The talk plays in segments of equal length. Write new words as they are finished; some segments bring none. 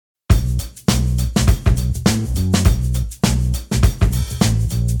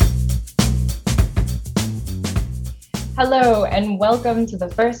Hello, and welcome to the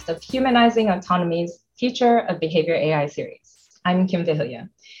first of Humanizing Autonomy's Future of Behaviour AI series. I'm Kim Vihilya.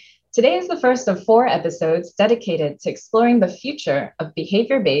 Today is the first of 4 episodes dedicated to exploring the future of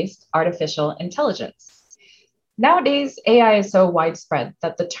behavior-based artificial intelligence. Nowadays, AI is so widespread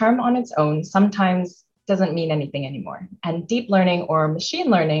that the term on its own sometimes doesn't mean anything anymore. And deep learning or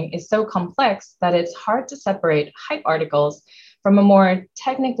machine learning is so complex that it's hard to separate hype articles from a more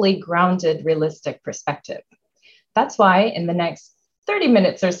technically grounded, realistic perspective. That's why in the next 30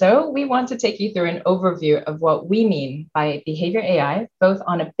 minutes or so, we want to take you through an overview of what we mean by behavior AI, both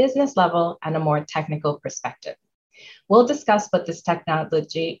on a business level and a more technical perspective. We'll discuss what this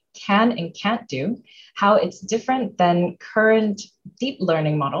technology can and can't do, how it's different than current deep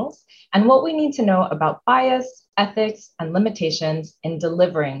learning models, and what we need to know about bias, ethics, and limitations in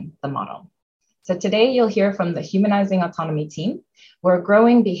delivering the model. So today you'll hear from the Humanizing Autonomy team. We're a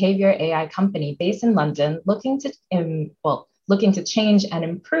growing behavior AI company based in London, looking to change and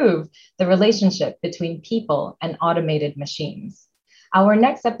improve the relationship between people and automated machines. Our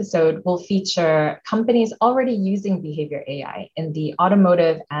next episode will feature companies already using behavior AI in the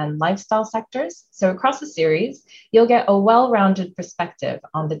automotive and lifestyle sectors. So across the series, you'll get a well-rounded perspective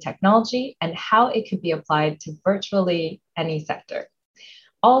on the technology and how it could be applied to virtually any sector.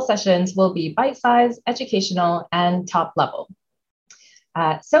 All sessions will be bite-sized, educational, and top level.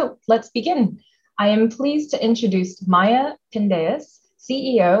 So let's begin. I am pleased to introduce Maya Pindeus,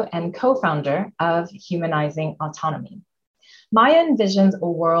 CEO and co-founder of Humanizing Autonomy. Maya envisions a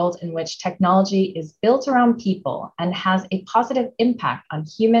world in which technology is built around people and has a positive impact on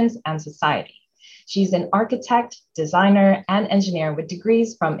humans and society. She's an architect, designer, and engineer with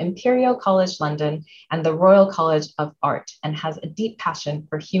degrees from Imperial College London and the Royal College of Art, and has a deep passion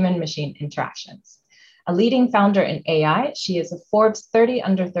for human-machine interactions. A leading founder in AI, she is a Forbes 30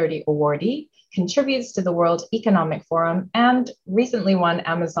 Under 30 awardee, contributes to the World Economic Forum, and recently won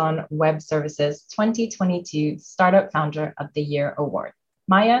Amazon Web Services 2022 Startup Founder of the Year Award.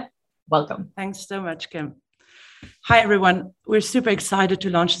 Maya, welcome. Thanks so much, Kim. Hi, everyone. We're super excited to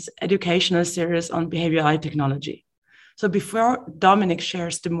launch this educational series on behavior AI technology. So before Dominic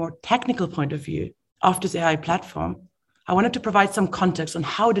shares the more technical point of view of this AI platform, I wanted to provide some context on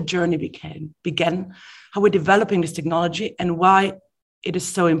how the journey began, how we're developing this technology, and why it is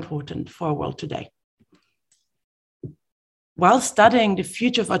so important for our world today. While studying the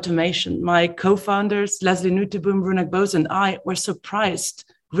future of automation, my co-founders, Leslie Nutteboom, Runak Bose, and I were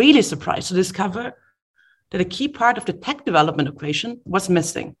really surprised to discover that a key part of the tech development equation was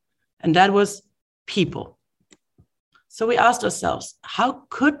missing, and that was people. So we asked ourselves, how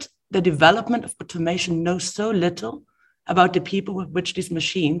could the development of automation know so little about the people with which these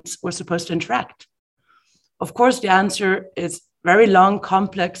machines were supposed to interact? Of course, the answer is very long,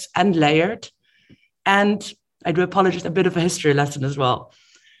 complex, and layered. And I do apologize, a bit of a history lesson as well,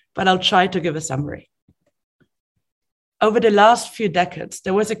 but I'll try to give a summary. Over the last few decades,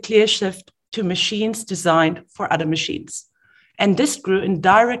 there was a clear shift to machines designed for other machines. And this grew in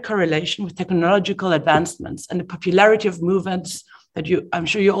direct correlation with technological advancements and the popularity of movements that I'm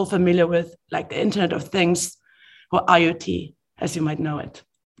sure you're all familiar with, like the Internet of Things or IoT, as you might know it.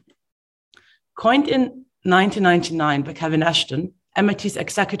 Coined in 1999 by Kevin Ashton, MIT's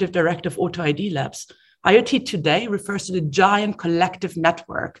executive director of Auto ID Labs, IoT today refers to the giant collective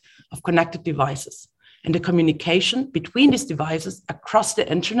network of connected devices and the communication between these devices across the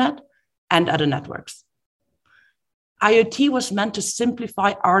internet and other networks. IoT was meant to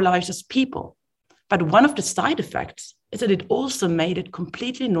simplify our lives as people, but one of the side effects is that it also made it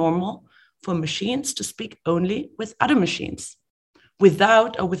completely normal for machines to speak only with other machines,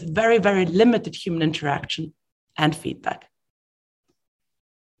 without or with very, very limited human interaction and feedback.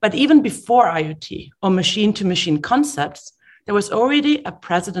 But even before IoT or machine-to-machine concepts, there was already a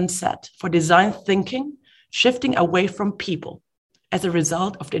precedent set for design thinking shifting away from people as a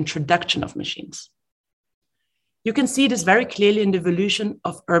result of the introduction of machines. You can see this very clearly in the evolution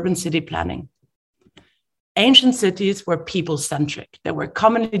of urban city planning. Ancient cities were people-centric. They were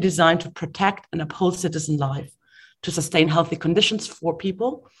commonly designed to protect and uphold citizen life, to sustain healthy conditions for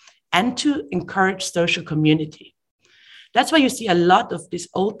people, and to encourage social community. That's why you see a lot of these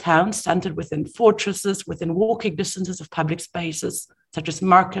old towns centered within fortresses, within walking distances of public spaces, such as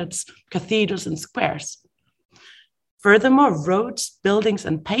markets, cathedrals, and squares. Furthermore, roads, buildings,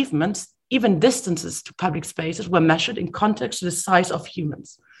 and pavements, even distances to public spaces, were measured in context to the size of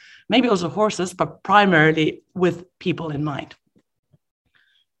humans, maybe also horses, but primarily with people in mind.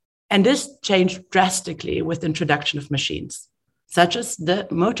 And this changed drastically with the introduction of machines, such as the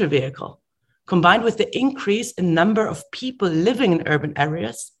motor vehicle. Combined with the increase in number of people living in urban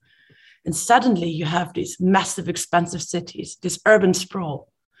areas, And suddenly you have these massive, expansive cities, this urban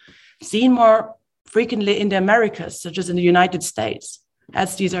sprawl, seen more frequently in the Americas, such as in the United States,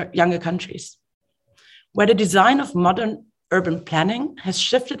 as these are younger countries, where the design of modern urban planning has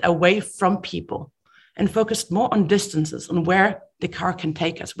shifted away from people and focused more on distances, on where the car can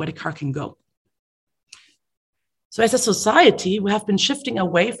take us, where the car can go. So as a society, we have been shifting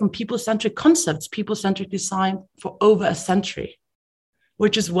away from people-centric concepts, people-centric design for over a century,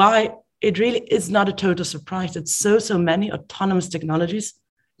 which is why it really is not a total surprise that so many autonomous technologies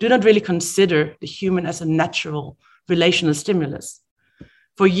do not really consider the human as a natural relational stimulus.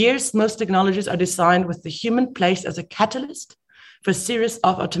 For years, most technologies are designed with the human placed as a catalyst for a series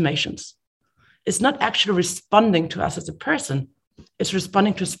of automations. It's not actually responding to us as a person, it's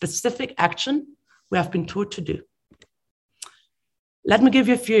responding to a specific action we have been taught to do. Let me give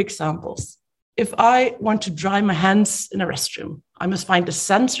you a few examples. If I want to dry my hands in a restroom, I must find the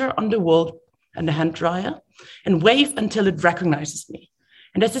sensor on the wall and the hand dryer and wave until it recognizes me.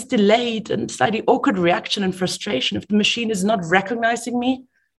 And there's this delayed and slightly awkward reaction and frustration if the machine is not recognizing me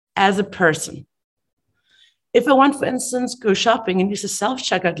as a person. If I want, for instance, go shopping and use a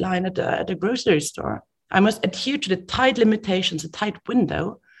self-checkout line at a grocery store, I must adhere to the tight limitations, a tight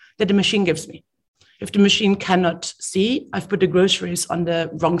window that the machine gives me. If the machine cannot see, I've put the groceries on the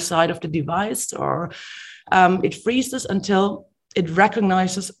wrong side of the device, or it freezes until it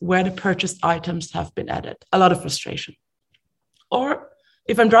recognizes where the purchased items have been added. A lot of frustration. Or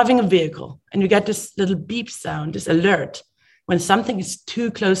if I'm driving a vehicle and you get this little beep sound, this alert, when something is too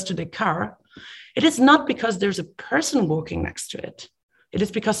close to the car, it is not because there's a person walking next to it. It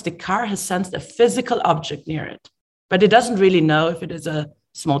is because the car has sensed a physical object near it, but it doesn't really know if it is a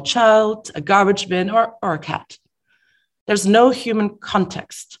small child, a garbage bin, or a cat. There's no human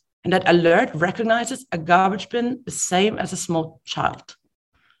context, and that alert recognizes a garbage bin the same as a small child.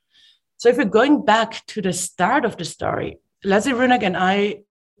 So if we're going back to the start of the story, Leslie Runak and I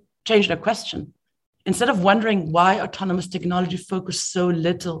changed our question. Instead of wondering why autonomous technology focused so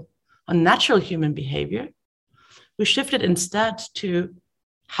little on natural human behavior, we shifted instead to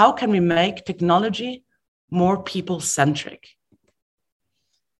how can we make technology more people-centric?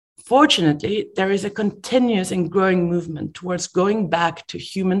 Fortunately, there is a continuous and growing movement towards going back to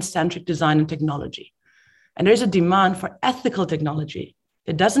human-centric design and technology. And there's a demand for ethical technology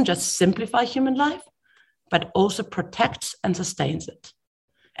that doesn't just simplify human life, but also protects and sustains it.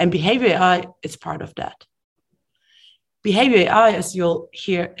 And behavior AI is part of that. Behavior AI, as you'll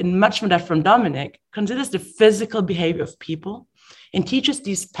hear in much more depth from Dominic, considers the physical behavior of people and teaches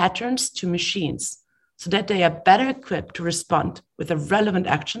these patterns to machines so that they are better equipped to respond with a relevant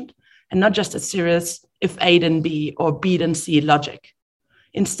action and not just a serious if A then B or B then C logic.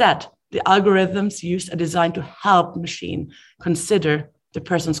 Instead, the algorithms used are designed to help machine consider the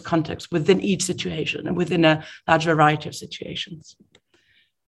person's context within each situation and within a large variety of situations.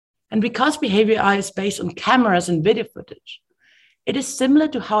 And because behavior AI is based on cameras and video footage, it is similar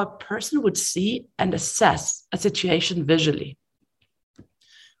to how a person would see and assess a situation visually.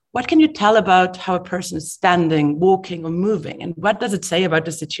 What can you tell about how a person is standing, walking, or moving? And what does it say about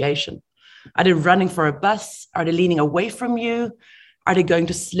the situation? Are they running for a bus? Are they leaning away from you? Are they going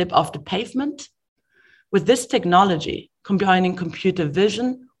to slip off the pavement? With this technology, combining computer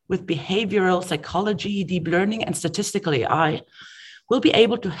vision with behavioral psychology, deep learning, and statistical AI, we'll be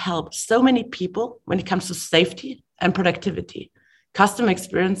able to help so many people when it comes to safety and productivity, customer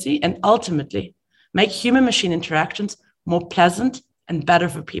experience, and ultimately make human-machine interactions more pleasant and better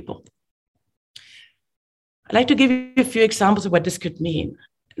for people. I'd like to give you a few examples of what this could mean.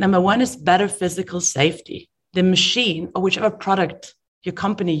 Number one is better physical safety. The machine or whichever product your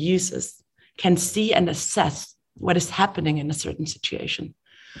company uses can see and assess what is happening in a certain situation.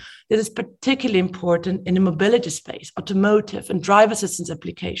 This is particularly important in the mobility space, automotive and driver assistance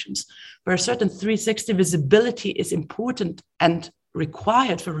applications, where a certain 360 visibility is important and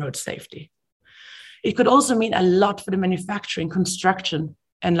required for road safety. It could also mean a lot for the manufacturing, construction,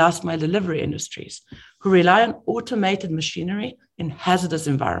 and last mile delivery industries, who rely on automated machinery in hazardous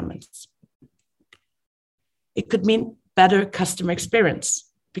environments. It could mean better customer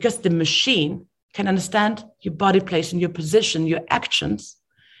experience, because the machine can understand your body place and your position, your actions.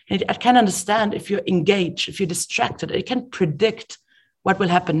 And it can understand if you're engaged, if you're distracted. It can predict what will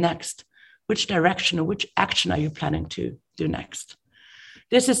happen next, which direction or which action are you planning to do next.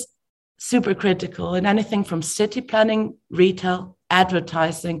 This is super critical in anything from city planning, retail,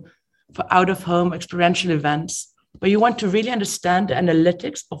 advertising, for out-of-home experiential events, where you want to really understand the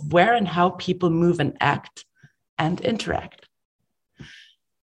analytics of where and how people move and act and interact.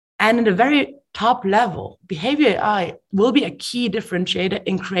 And in the very top level, behavior AI will be a key differentiator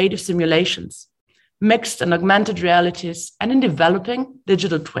in creative simulations, mixed and augmented realities, and in developing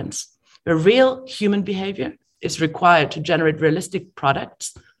digital twins, where real human behavior is required to generate realistic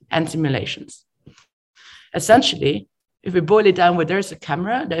products and simulations. Essentially, if we boil it down where there's a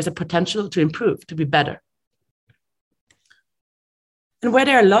camera, there's a potential to improve, to be better. And where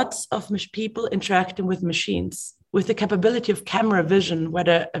there are lots of people interacting with machines, with the capability of camera vision,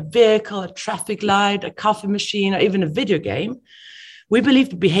 whether a vehicle, a traffic light, a coffee machine, or even a video game, we believe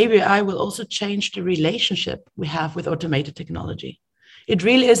that behavior AI will also change the relationship we have with automated technology. It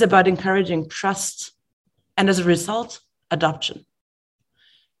really is about encouraging trust and, as a result, adoption.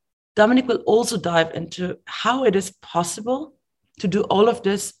 Dominic will also dive into how it is possible to do all of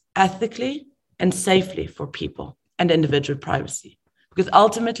this ethically and safely for people and individual privacy, because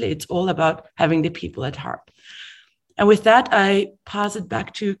ultimately it's all about having the people at heart. And with that, I pass it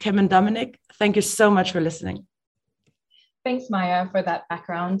back to Kim and Dominic. Thank you so much for listening. Thanks, Maya, for that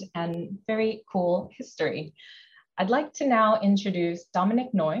background and very cool history. I'd like to now introduce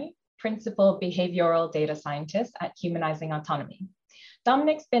Dominic Noy, Principal Behavioural Data Scientist at Humanising Autonomy.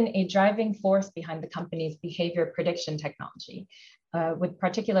 Dominic's been a driving force behind the company's behavior prediction technology, with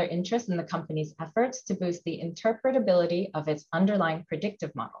particular interest in the company's efforts to boost the interpretability of its underlying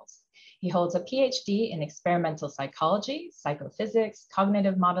predictive models. He holds a PhD in experimental psychology, psychophysics,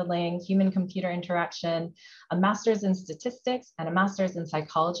 cognitive modeling, human-computer interaction, a master's in statistics, and a master's in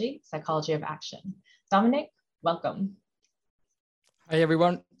psychology, psychology of action. Dominic, welcome. Hi,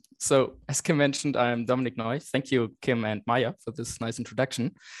 everyone. So as Kim mentioned, I'm Dominic Noy. Thank you, Kim and Maya, for this nice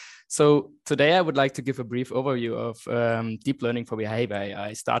introduction. So today I would like to give a brief overview of deep learning for behavior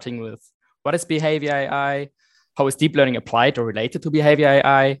AI, starting with what is behavior AI, how is deep learning applied or related to behavior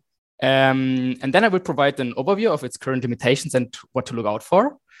AI, and then I will provide an overview of its current limitations and what to look out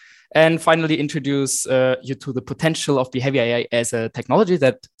for. And finally, introduce you to the potential of behavior AI as a technology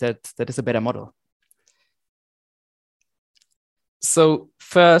that is a better model. So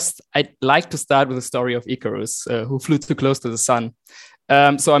first, I'd like to start with the story of Icarus, who flew too close to the sun.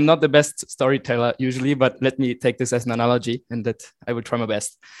 So I'm not the best storyteller usually, but let me take this as an analogy and that I will try my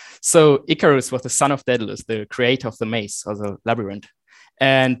best. So Icarus was the son of Daedalus, the creator of the maze or the labyrinth.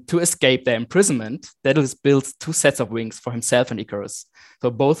 And to escape their imprisonment, Daedalus built two sets of wings for himself and Icarus.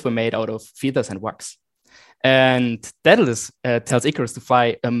 So both were made out of feathers and wax. And Daedalus tells Icarus to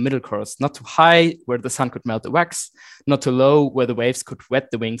fly a middle course, not too high where the sun could melt the wax, not too low where the waves could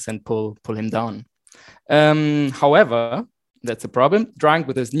wet the wings and pull him down. However, that's a problem. Drunk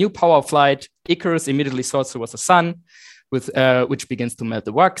with his new power of flight, Icarus immediately soars towards the sun, which begins to melt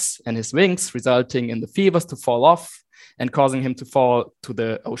the wax and his wings, resulting in the feathers to fall off and causing him to fall to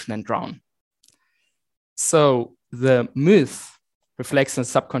the ocean and drown. So the myth reflects on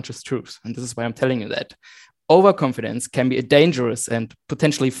subconscious truths, and this is why I'm telling you that. Overconfidence can be a dangerous and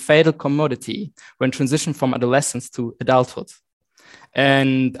potentially fatal commodity when transitioned from adolescence to adulthood.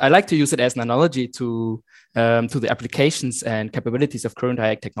 And I like to use it as an analogy to the applications and capabilities of current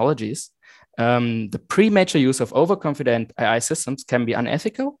AI technologies. The premature use of overconfident AI systems can be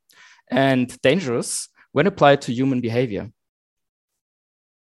unethical and dangerous when applied to human behavior.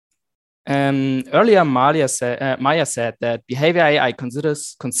 Earlier, Maya said that behavior AI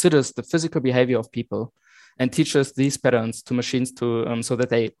considers the physical behavior of people and teaches these patterns to machines so that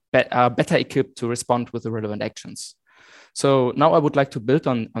they are better equipped to respond with the relevant actions. So now I would like to build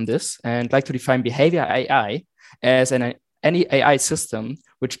on this and like to define behavior AI as any AI system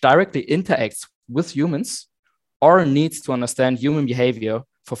which directly interacts with humans or needs to understand human behavior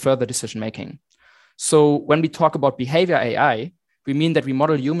for further decision-making. So when we talk about behavior AI, we mean that we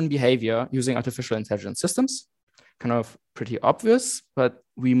model human behavior using artificial intelligence systems. Kind of pretty obvious, but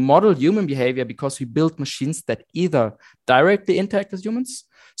we model human behavior because we build machines that either directly interact with humans.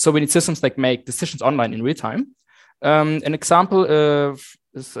 So we need systems that make decisions online in real time. An example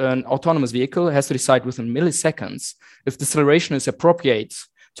is an autonomous vehicle has to decide within milliseconds if the acceleration is appropriate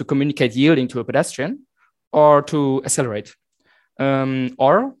to communicate yielding to a pedestrian or to accelerate.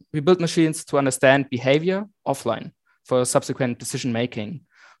 Or we build machines to understand behavior offline for subsequent decision-making.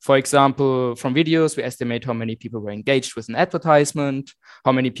 For example, from videos, we estimate how many people were engaged with an advertisement,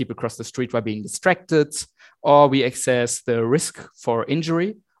 how many people crossed the street while being distracted, or we assess the risk for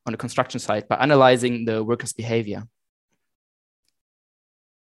injury on the construction site by analyzing the worker's behavior.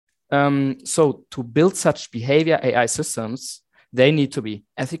 So to build such behavior AI systems, they need to be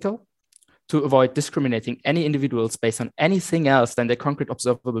ethical, to avoid discriminating any individuals based on anything else than their concrete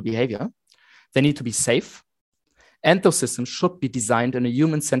observable behavior. They need to be safe. And those systems should be designed in a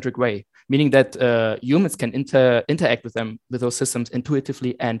human-centric way, meaning that humans can interact with those systems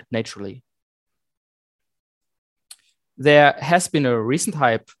intuitively and naturally. there has been a recent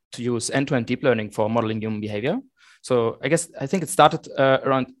hype to use end-to-end deep learning for modeling human behavior. So I think it started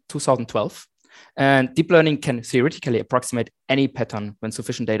around 2012. And deep learning can theoretically approximate any pattern when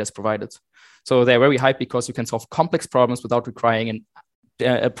sufficient data is provided. So they're very hyped because you can solve complex problems without requiring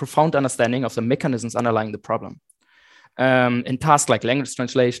a profound understanding of the mechanisms underlying the problem. In tasks like language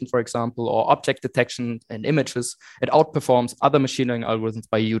translation, for example, or object detection and images, it outperforms other machine learning algorithms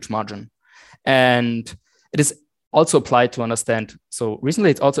by a huge margin. And it is also applied to understand. So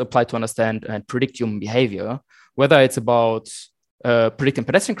recently, it's also applied to understand and predict human behavior, whether it's about predicting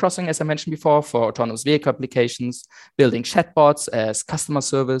pedestrian crossing, as I mentioned before, for autonomous vehicle applications, building chatbots as customer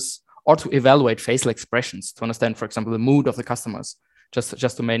service, or to evaluate facial expressions to understand, for example, the mood of the customers, just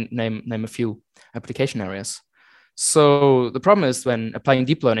to name a few application areas. So the problem is when applying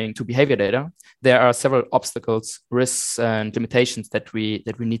deep learning to behavior data, there are several obstacles, risks, and limitations that we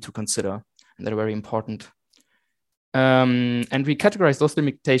need to consider, and that are very important. And we categorize those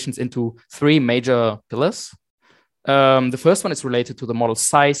limitations into three major pillars. The first one is related to the model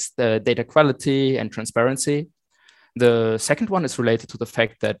size, the data quality, and transparency. The second one is related to the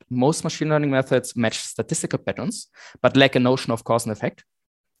fact that most machine learning methods match statistical patterns, but lack a notion of cause and effect.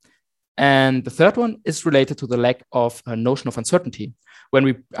 And the third one is related to the lack of a notion of uncertainty when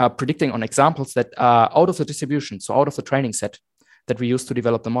we are predicting on examples that are out of the distribution, so out of the training set that we use to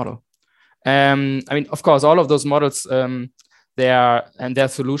develop the model. I mean, of course, all of those models, their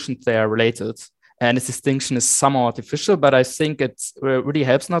solutions, they are related. And its distinction is somewhat artificial, but I think it really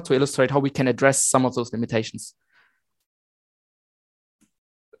helps now to illustrate how we can address some of those limitations.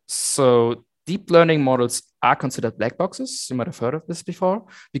 So deep learning models are considered black boxes. You might have heard of this before,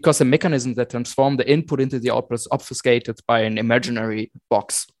 because the mechanisms that transform the input into the output is obfuscated by an imaginary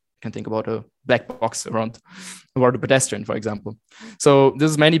box. You can think about a black box around a pedestrian, for example. So this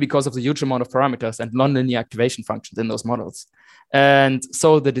is mainly because of the huge amount of parameters and nonlinear activation functions in those models. And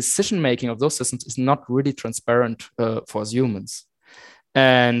so the decision-making of those systems is not really transparent for us humans.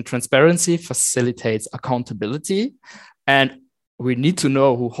 And transparency facilitates accountability. And we need to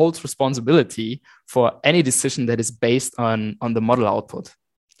know who holds responsibility for any decision that is based on the model output.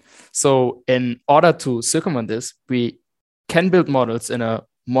 So in order to circumvent this, we can build models in a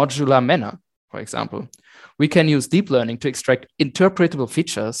modular manner, for example. We can use deep learning to extract interpretable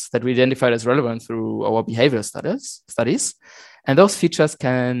features that we identified as relevant through our behavior studies. And those features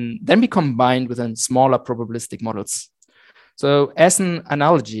can then be combined within smaller probabilistic models. So as an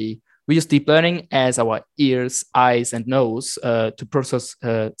analogy, we use deep learning as our ears, eyes, and nose to process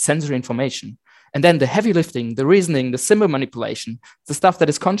sensory information. And then the heavy lifting, the reasoning, the symbol manipulation, the stuff that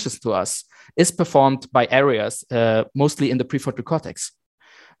is conscious to us is performed by areas, mostly in the prefrontal cortex.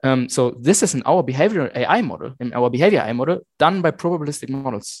 So this is in our behavior AI model, done by probabilistic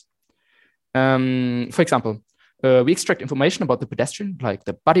models. For example, we extract information about the pedestrian, like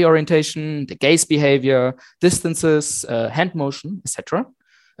the body orientation, the gaze behavior, distances, hand motion, etc.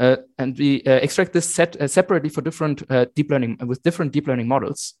 And we extract this set separately for different deep learning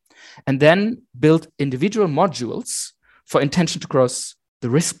models, and then build individual modules for intention to cross, the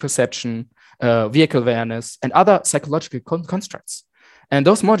risk perception, vehicle awareness, and other psychological constructs. And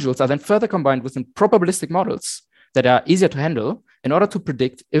those modules are then further combined with probabilistic models that are easier to handle in order to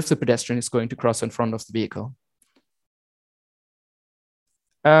predict if the pedestrian is going to cross in front of the vehicle.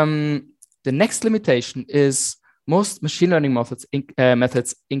 The next limitation is most machine learning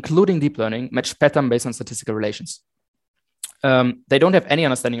methods, including deep learning, match pattern based on statistical relations. They don't have any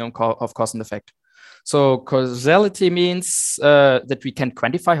understanding of cause and effect. So causality means that we can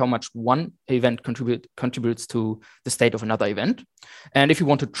quantify how much one event contributes to the state of another event. And if you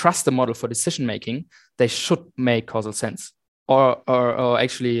want to trust the model for decision making, they should make causal sense, or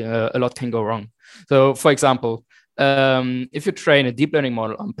actually a lot can go wrong. So for example, if you train a deep learning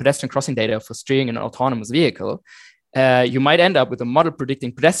model on pedestrian crossing data for steering an autonomous vehicle, you might end up with a model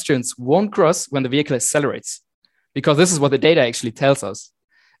predicting pedestrians won't cross when the vehicle accelerates, because this is what the data actually tells us.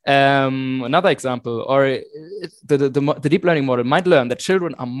 Another example, or the deep learning model might learn that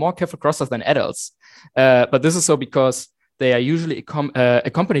children are more careful crossers than adults, but this is so because they are usually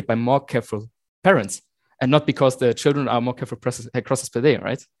accompanied by more careful parents, and not because the children are more careful crossers per day,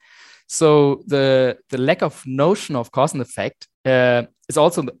 right? So the lack of notion of cause and effect is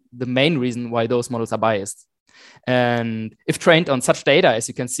also the main reason why those models are biased. And if trained on such data, as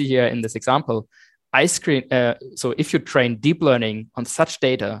you can see here in this example, so if you train deep learning on such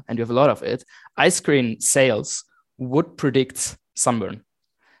data and you have a lot of it, ice cream sales would predict sunburn.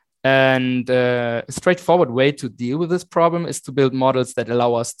 And a straightforward way to deal with this problem is to build models that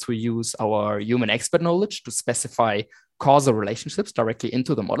allow us to use our human expert knowledge to specify causal relationships directly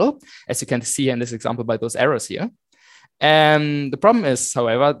into the model, as you can see in this example by those arrows here. And the problem is,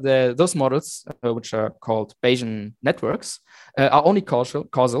 however, those models, which are called Bayesian networks, are only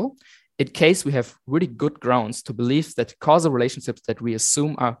causal in case we have really good grounds to believe that causal relationships that we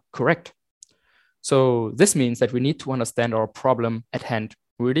assume are correct. So this means that we need to understand our problem at hand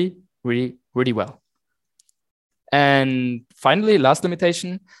really, really, really well. And finally, last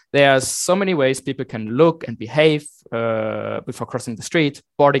limitation, there are so many ways people can look and behave before crossing the street,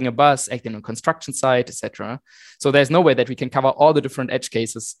 boarding a bus, acting on a construction site, etc. So there's no way that we can cover all the different edge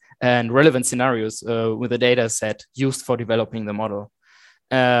cases and relevant scenarios with the data set used for developing the model.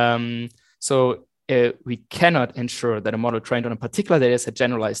 So we cannot ensure that a model trained on a particular data set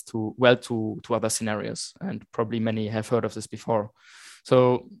generalized to other scenarios. And probably many have heard of this before.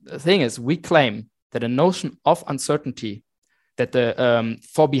 So the thing is, we claim that a notion of uncertainty that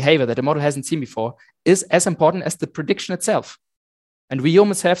for behavior that the model hasn't seen before is as important as the prediction itself. And we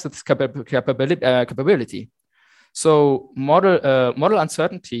almost have this capability. So model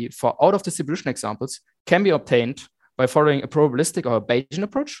uncertainty for out of distribution examples can be obtained by following a probabilistic or a Bayesian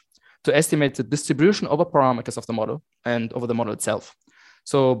approach to estimate the distribution over parameters of the model and over the model itself.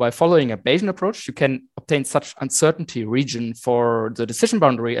 So by following a Bayesian approach, you can obtain such uncertainty region for the decision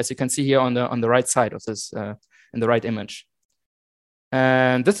boundary, as you can see here on the right side of this, in the right image.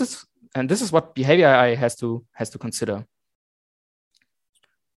 And this is what Behaviour AI has to consider.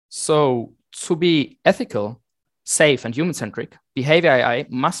 So to be ethical, safe, and human-centric, Behaviour AI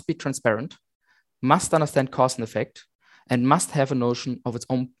must be transparent, must understand cause and effect, and must have a notion of its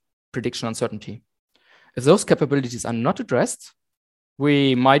own prediction uncertainty. If those capabilities are not addressed,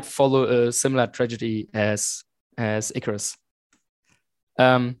 we might follow a similar tragedy as Icarus.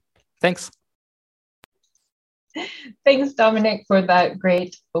 Thanks. Thanks, Dominic, for that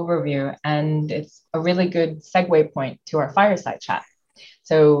great overview. And it's a really good segue point to our fireside chat.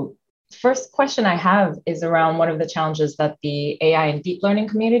 So first question I have is around one of the challenges that the AI and deep learning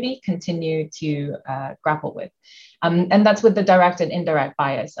community continue to grapple with. And that's with the direct and indirect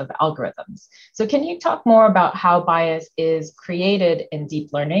bias of algorithms. So can you talk more about how bias is created in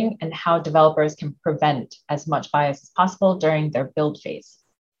deep learning and how developers can prevent as much bias as possible during their build phase?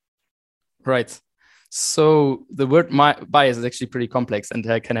 Right. So the word bias is actually pretty complex and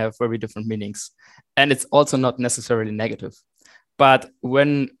can have very different meanings. And it's also not necessarily negative. But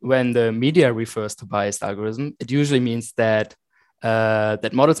when the media refers to biased algorithm, it usually means that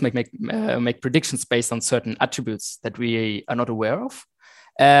models make predictions based on certain attributes that we are not aware of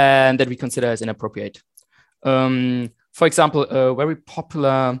and that we consider as inappropriate. For example, a very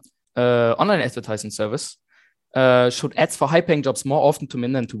popular online advertising service showed ads for high-paying jobs more often to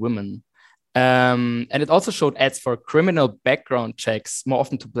men than to women. And it also showed ads for criminal background checks more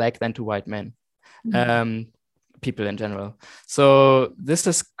often to Black than to white men. People in general. So this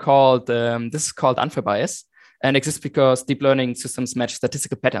is called unfair bias, and exists because deep learning systems match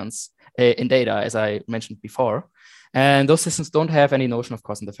statistical patterns in data, as I mentioned before, and those systems don't have any notion of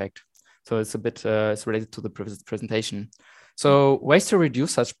cause and effect. So it's a bit it's related to the previous presentation. So ways to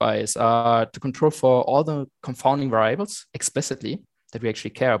reduce such bias are to control for all the confounding variables explicitly that we actually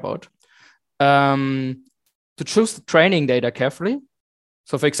care about, to choose the training data carefully.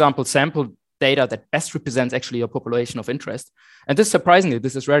 So, for example, sample data that best represents actually a population of interest. And this, surprisingly,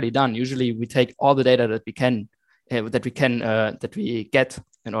 this is rarely done. Usually we take all the data that we get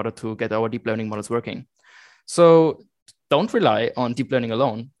in order to get our deep learning models working. So don't rely on deep learning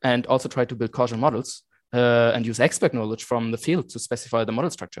alone, and also try to build causal models and use expert knowledge from the field to specify the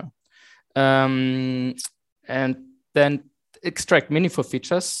model structure. And then extract meaningful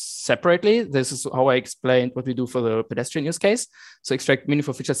features separately. This is how I explained what we do for the pedestrian use case. So extract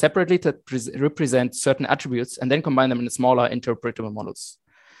meaningful features separately to represent certain attributes and then combine them in smaller interpretable models.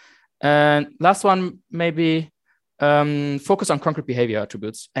 And last one, maybe focus on concrete behavior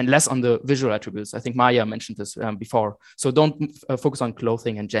attributes and less on the visual attributes. I think Maya mentioned this before. So don't focus on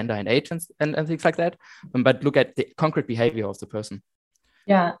clothing and gender and age and things like that, but look at the concrete behavior of the person.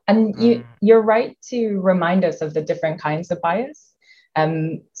 Yeah, and you're right to remind us of the different kinds of bias.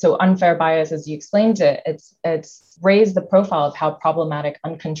 So unfair bias, as you explained it, it's raised the profile of how problematic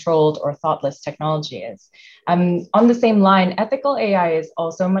uncontrolled or thoughtless technology is. On the same line, ethical AI is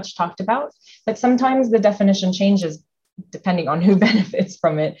also much talked about, but sometimes the definition changes depending on who benefits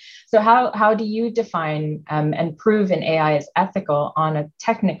from it. So how do you define and prove an AI is ethical on a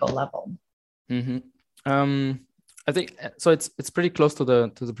technical level? Mm-hmm. I think so. It's pretty close to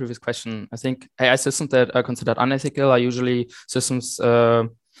the previous question. I think AI systems that are considered unethical are usually systems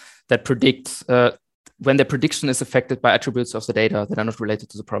that predict when their prediction is affected by attributes of the data that are not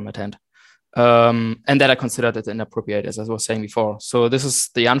related to the problem at hand, and that are considered as inappropriate, as I was saying before. So this is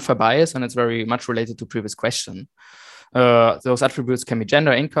the unfair bias, and it's very much related to previous question. Those attributes can be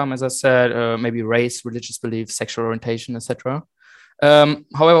gender, income, as I said, maybe race, religious beliefs, sexual orientation, etc.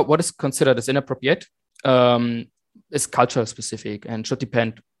 However, what is considered as inappropriate is culture specific and should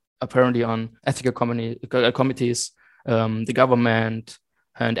depend apparently on ethical committees, the government,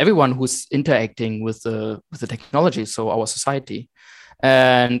 and everyone who's interacting with the technology, so our society.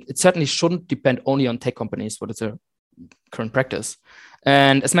 And it certainly shouldn't depend only on tech companies, what is a current practice.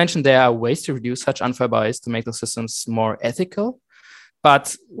 And as mentioned, there are ways to reduce such unfair bias to make the systems more ethical.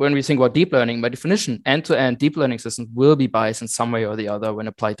 But when we think about deep learning, by definition, end-to-end deep learning systems will be biased in some way or the other when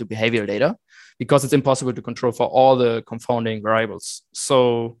applied to behavioral data, because it's impossible to control for all the confounding variables.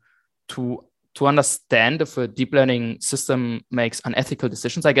 So to understand if a deep learning system makes unethical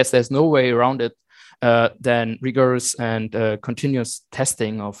decisions, I guess there's no way around it than rigorous and continuous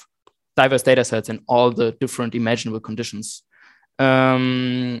testing of diverse data sets in all the different imaginable conditions.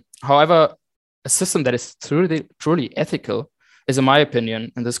 However, a system that is truly ethical is, in my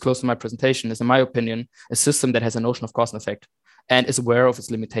opinion, and this is close to my presentation, is, in my opinion, a system that has a notion of cause and effect and is aware of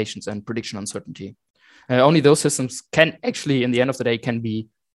its limitations and prediction uncertainty. Only those systems can actually, in the end of the day, can be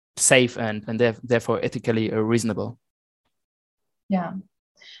safe and therefore ethically reasonable. Yeah.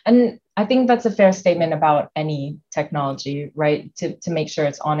 And I think that's a fair statement about any technology, right? To make sure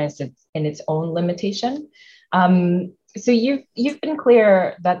it's honest in its own limitation. So you've been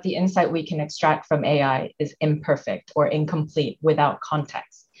clear that the insight we can extract from AI is imperfect or incomplete without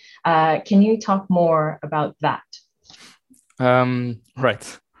context. Can you talk more about that?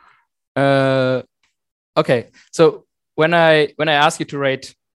 Right. Okay. So when I ask you to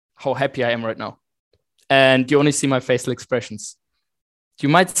rate how happy I am right now, and you only see my facial expressions, you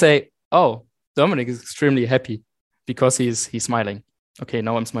might say, "Oh, Dominic is extremely happy because he's smiling." Okay,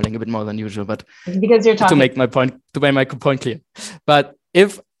 now I'm smiling a bit more than usual, but because you're talking. to make my point clear. But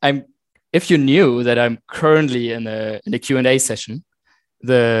if you knew that I'm currently in a Q&A session,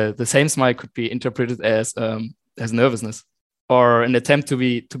 the same smile could be interpreted as nervousness or an attempt to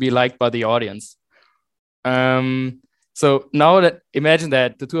be liked by the audience. So now imagine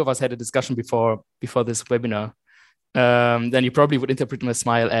that the two of us had a discussion before this webinar, then you probably would interpret my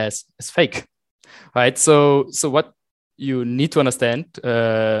smile as fake, right? So what you need to understand,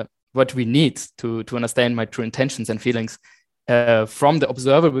 what we need to understand my true intentions and feelings from the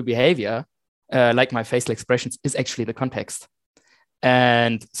observable behavior, like my facial expressions, is actually the context.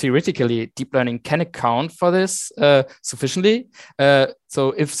 And theoretically, deep learning can account for this sufficiently.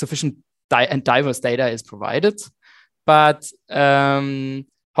 So if sufficient and diverse data is provided, but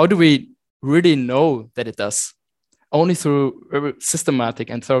how do we really know that it does? Only through systematic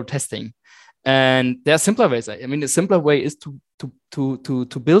and thorough testing. And there are simpler ways. I mean, a simpler way is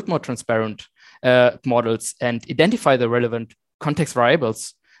to build more transparent models and identify the relevant context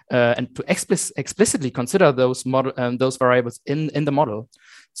variables and to explicitly consider those variables in the model.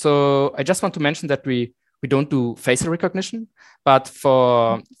 So I just want to mention that we don't do facial recognition, but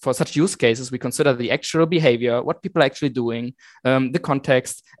for such use cases, we consider the actual behavior, what people are actually doing, the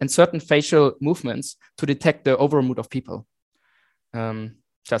context, and certain facial movements to detect the overall mood of people.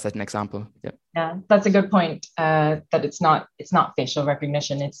 Just as an example. Yeah, that's a good point. That it's not facial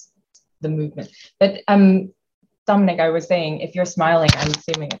recognition; it's the movement. But Dominic, I was saying, if you're smiling, I'm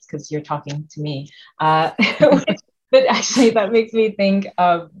assuming it's because you're talking to me. But actually, that makes me think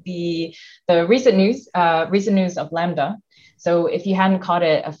of the recent news of Lambda. So if you hadn't caught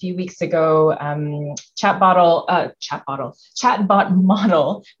it, a few weeks ago, chatbot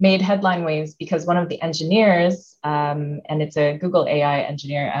model made headline waves because one of the engineers, and it's a Google AI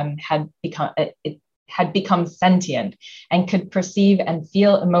engineer, had become sentient and could perceive and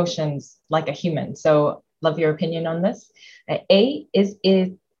feel emotions like a human. So love your opinion on this. A, is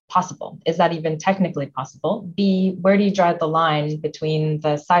it possible? Is that even technically possible? B, where do you draw the line between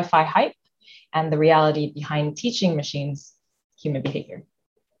the sci-fi hype and the reality behind teaching machines human behavior?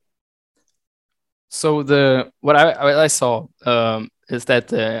 So what I saw is that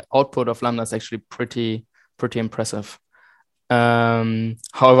the output of Lambda is actually pretty impressive.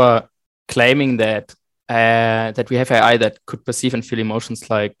 However, claiming that we have AI that could perceive and feel emotions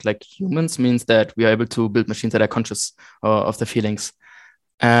like humans means that we are able to build machines that are conscious of the feelings.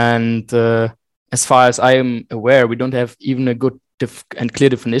 And as far as I am aware, we don't have even a good and clear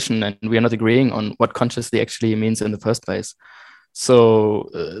definition, and we are not agreeing on what consciously actually means in the first place. So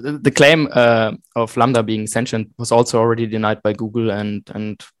the claim of Lambda being sentient was also already denied by Google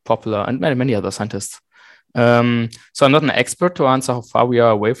and Popular and many other scientists. So I'm not an expert to answer how far we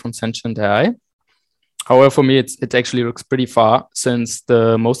are away from sentient AI. However, for me, it actually looks pretty far, since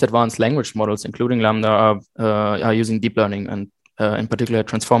the most advanced language models, including Lambda, are using deep learning and in particular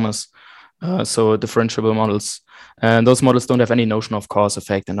transformers. so differentiable models. And those models don't have any notion of cause,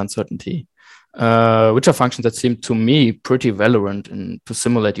 effect, and uncertainty, which are functions that seem to me pretty relevant to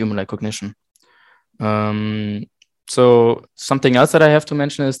simulate human-like cognition. So something else that I have to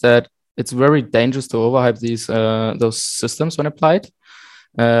mention is that it's very dangerous to overhype those systems when applied,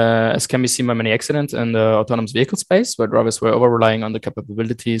 as can be seen by many accidents in the autonomous vehicle space, where drivers were over-relying on the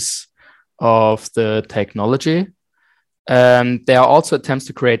capabilities of the technology. There are also attempts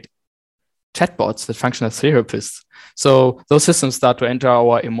to create chatbots that function as therapists. So those systems start to enter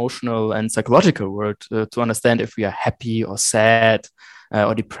our emotional and psychological world to understand if we are happy or sad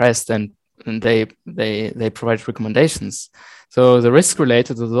or depressed, and they provide recommendations. So the risk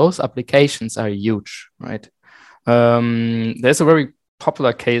related to those applications are huge, right? There's a very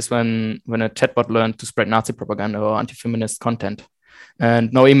popular case when a chatbot learned to spread Nazi propaganda or anti-feminist content.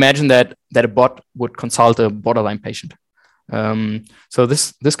 And now imagine that a bot would consult a borderline patient. So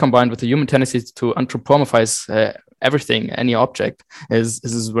this combined with the human tendency to anthropomorphize everything, any object,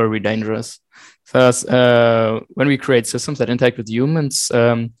 is very dangerous. Thus, when we create systems that interact with humans,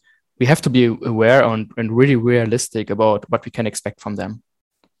 we have to be aware and really realistic about what we can expect from them.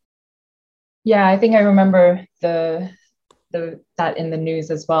 Yeah, I think I remember that in the news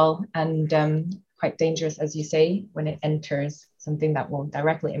as well, and quite dangerous, as you say, when it enters something that will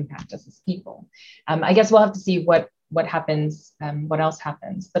directly impact us as people. I guess we'll have to see what happens, what else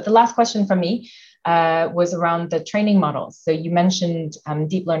happens. But the last question from me was around the training models. So you mentioned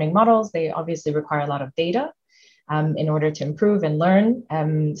deep learning models. They obviously require a lot of data in order to improve and learn.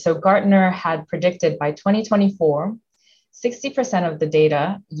 So Gartner had predicted by 2024, 60% of the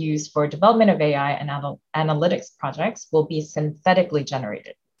data used for development of AI and analytics projects will be synthetically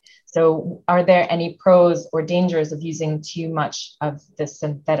generated. So are there any pros or dangers of using too much of the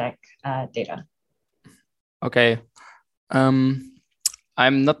synthetic data? Okay. I'm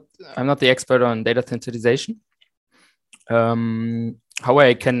not the expert on data synthesization. However,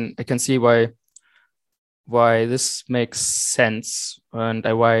 I can see why this makes sense and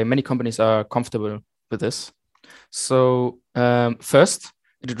why many companies are comfortable with this. So first,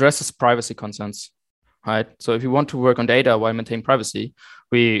 it addresses privacy concerns, right? So if you want to work on data while maintaining privacy,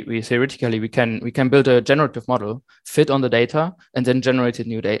 we theoretically we can build a generative model, fit on the data, and then generate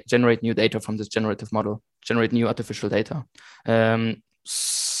new data from this generative model, generate new artificial data.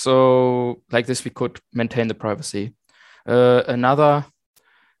 So like this, we could maintain the privacy. Another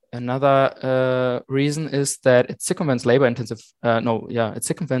reason is that it circumvents labor-intensive. It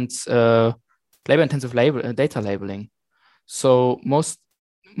circumvents labor-intensive data labeling. So most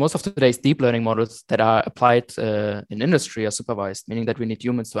of today's deep learning models that are applied in industry are supervised, meaning that we need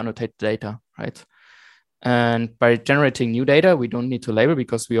humans to annotate the data, right? And by generating new data, we don't need to label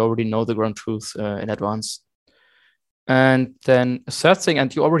because we already know the ground truth in advance. And then a third thing,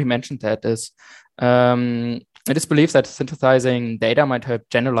 and you already mentioned that, is it is believed that synthesizing data might help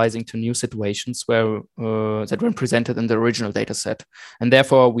generalizing to new situations that weren't presented in the original data set. And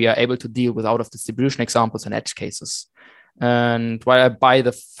therefore, we are able to deal with out-of-distribution examples and edge cases. And while I buy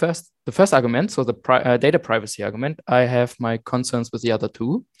the first argument, so the data privacy argument, I have my concerns with the other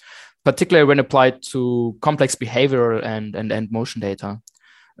two, particularly when applied to complex behavioral and motion data.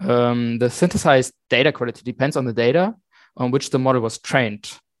 The synthesized data quality depends on the data on which the model was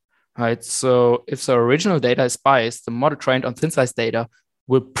trained. Right. So if the original data is biased, the model trained on synthesized data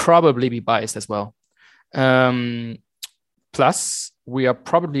will probably be biased as well. Plus, we are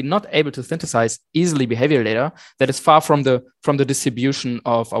probably not able to synthesize easily behavioral data that is far from the distribution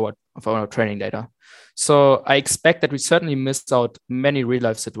of our training data. So I expect that we certainly missed out many real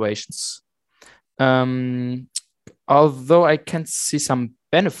life situations. Although I can see some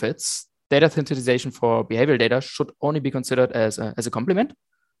benefits, data synthesization for behavioral data should only be considered as a complement.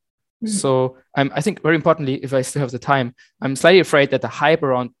 So I think very importantly, if I still have the time, I'm slightly afraid that the hype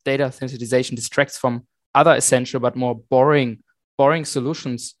around data synthesization distracts from other essential but more boring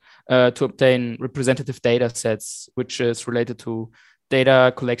solutions to obtain representative data sets, which is related to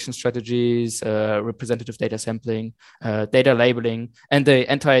data collection strategies, representative data sampling, data labeling, and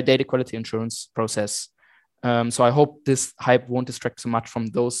the entire data quality assurance process. So I hope this hype won't distract so much from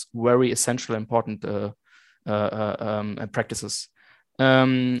those very essential, important practices.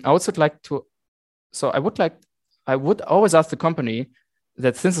 I would always ask the company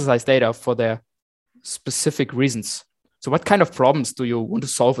that synthesize data for their specific reasons. So what kind of problems do you want to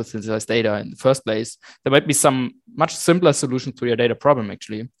solve with synthesized data in the first place? There might be some much simpler solution to your data problem,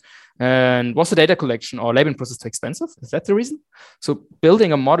 actually. And was the data collection or labeling process too expensive? Is that the reason? So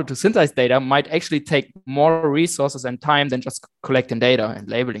building a model to synthesize data might actually take more resources and time than just collecting data and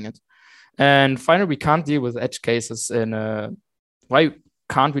labeling it. And finally, we can't deal with edge cases why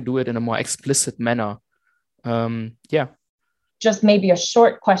can't we do it in a more explicit manner? Yeah. Just maybe a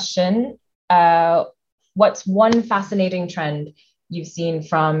short question. What's one fascinating trend you've seen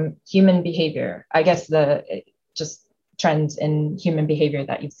from human behavior? I guess just trends in human behavior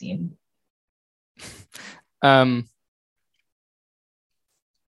that you've seen.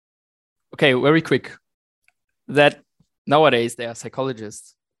 Okay, very quick. That nowadays there are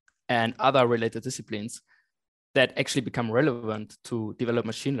psychologists and other related disciplines that actually become relevant to develop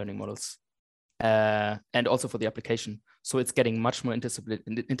machine learning models, and also for the application. So it's getting much more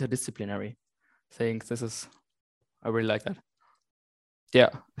interdisciplinary. I think I really like that. Yeah,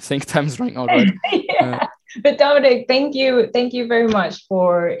 I think time's running out, right? Yeah. But Dominic, thank you very much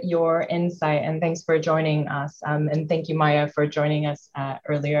for your insight, and thanks for joining us. And thank you, Maya, for joining us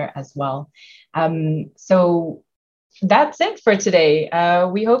earlier as well. So that's it for today.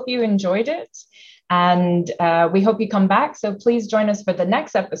 We hope you enjoyed it, and we hope you come back. So please join us for the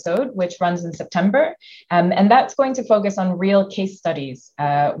next episode, which runs in September. And that's going to focus on real case studies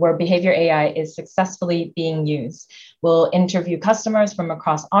where behavior AI is successfully being used. We'll interview customers from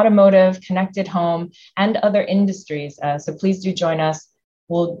across automotive, connected home, and other industries. So please do join us.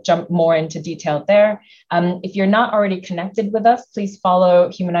 We'll jump more into detail there. If you're not already connected with us, please follow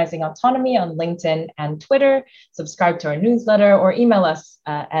Humanizing Autonomy on LinkedIn and Twitter, subscribe to our newsletter, or email us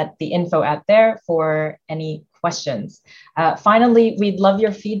at the info there for any questions. Finally, we'd love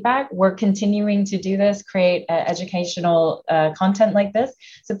your feedback. We're continuing to do this, create educational content like this.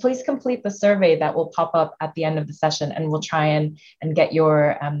 So please complete the survey that will pop up at the end of the session, and we'll try and get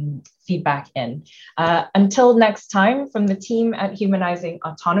your feedback in. Until next time, from the team at Humanizing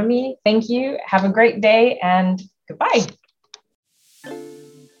Autonomy, thank you. Have a great day and goodbye.